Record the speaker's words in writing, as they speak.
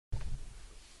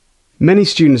Many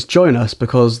students join us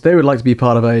because they would like to be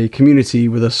part of a community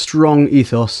with a strong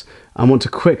ethos and want to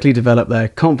quickly develop their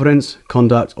confidence,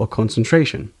 conduct, or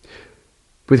concentration.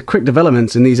 With quick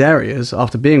developments in these areas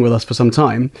after being with us for some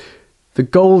time, the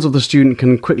goals of the student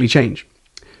can quickly change.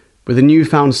 With a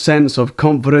newfound sense of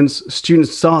confidence,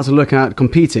 students start to look at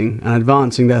competing and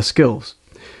advancing their skills.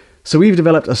 So we've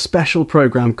developed a special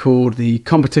program called the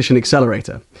Competition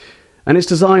Accelerator, and it's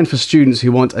designed for students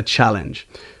who want a challenge,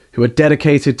 who are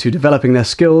dedicated to developing their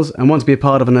skills and want to be a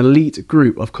part of an elite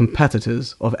group of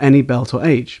competitors of any belt or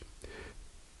age.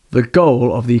 The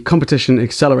goal of the Competition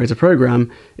Accelerator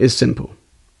program is simple: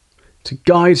 to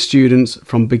guide students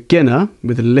from beginner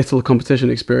with little competition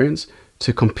experience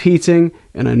to competing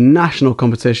in a national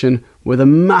competition with a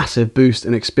massive boost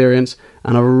in experience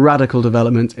and a radical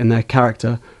development in their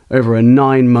character over a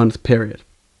 9-month period.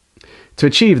 To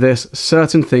achieve this,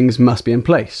 certain things must be in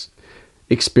place: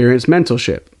 experienced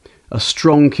mentorship, a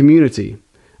strong community,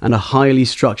 and a highly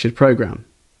structured program.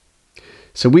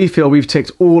 So we feel we've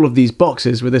ticked all of these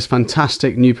boxes with this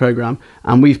fantastic new program,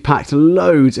 and we've packed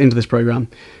loads into this program.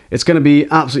 It's going to be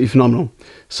absolutely phenomenal.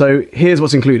 So here's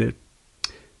what's included: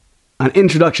 an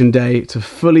introduction day to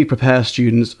fully prepare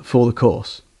students for the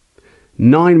course,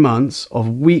 9 months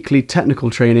of weekly technical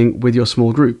training with your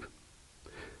small group,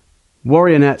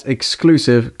 WarriorNet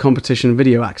exclusive competition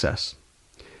video access,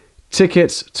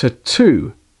 tickets to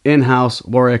 2 in-house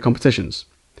Warrior competitions,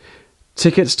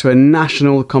 tickets to a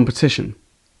national competition,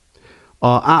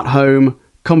 our at-home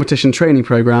competition training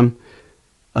program,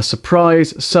 a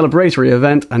surprise celebratory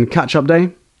event and catch-up day,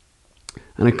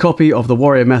 and a copy of the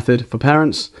Warrior Method for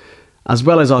parents, as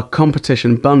well as our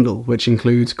competition bundle, which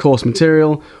includes course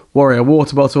material, Warrior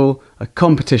water bottle, a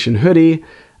competition hoodie,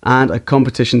 and a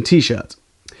competition t-shirt.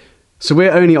 So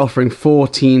we're only offering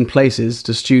 14 places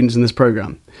to students in this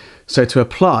program. So to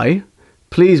apply,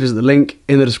 please visit the link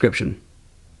in the description.